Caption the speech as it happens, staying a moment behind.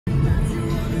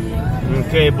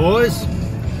Okay, boys.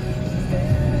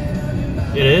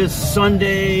 It is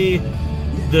Sunday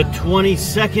the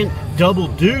 22nd, double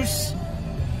deuce.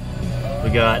 We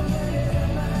got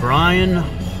Brian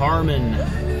Harman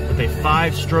with a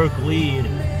 5-stroke lead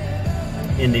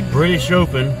in the British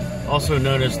Open, also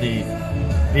known as the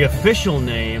official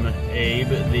name, Abe,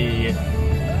 the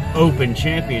Open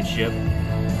Championship,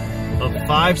 of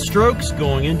 5 strokes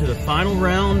going into the final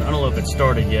round. I don't know if it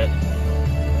started yet.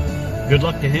 Good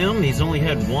luck to him. He's only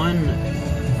had one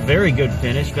very good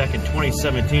finish back in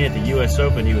 2017 at the US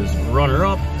Open. He was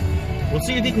runner-up. We'll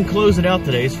see if he can close it out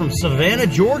today. He's from Savannah,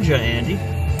 Georgia, Andy.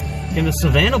 Can the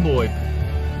Savannah boy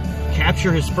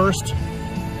capture his first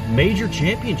major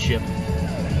championship?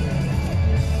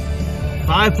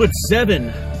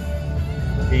 5'7"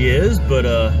 he is, but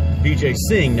Vijay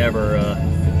Singh never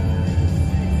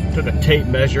took a tape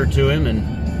measure to him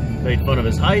and made fun of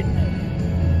his height.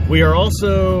 We are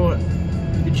also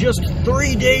just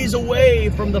 3 days away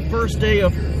from the first day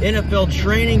of NFL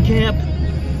training camp,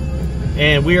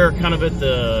 and we are kind of at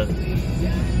the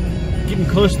getting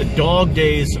close to the dog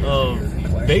days of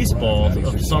baseball,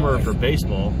 of summer for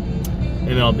baseball.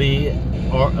 MLB,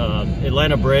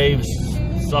 Atlanta Braves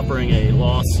suffering a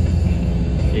loss.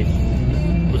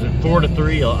 Was it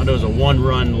 4-3? I know it was a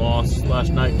 1-run loss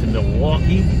last night to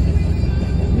Milwaukee.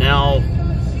 Now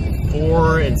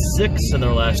 4-6 in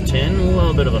their last 10. A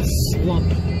little bit of a slump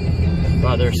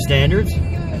by their standards.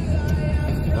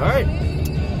 All right,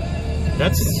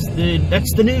 that's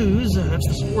the news. That's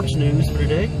the sports news for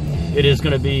today. It is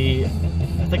going to be,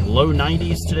 I think, low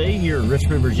 90s today here in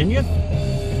Richmond, Virginia.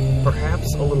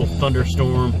 Perhaps a little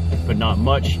thunderstorm, but not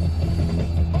much.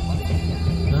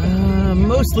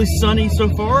 Mostly sunny so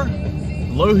far.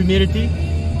 Low humidity.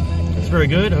 It's very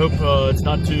good. I hope it's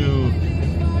not too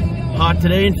hot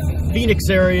today in Phoenix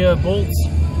area, Bolts.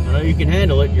 I know you can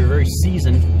handle it. You're very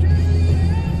seasoned.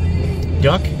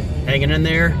 Duck hanging in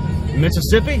there in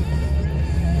Mississippi?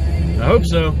 I hope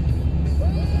so.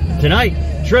 Tonight,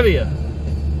 trivia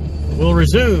will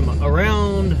resume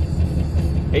around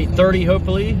 8:30,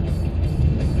 hopefully.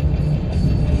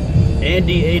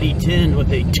 Andy 8010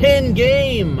 with a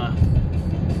 10-game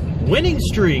winning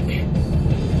streak.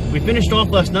 We finished off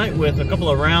last night with a couple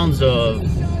of rounds of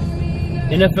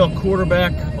NFL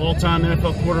quarterback, all-time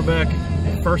NFL quarterback,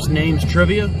 first names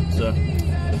trivia. So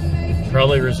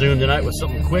probably resume tonight with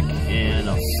something quick, and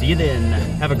I'll see you then.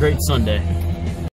 Have a great Sunday.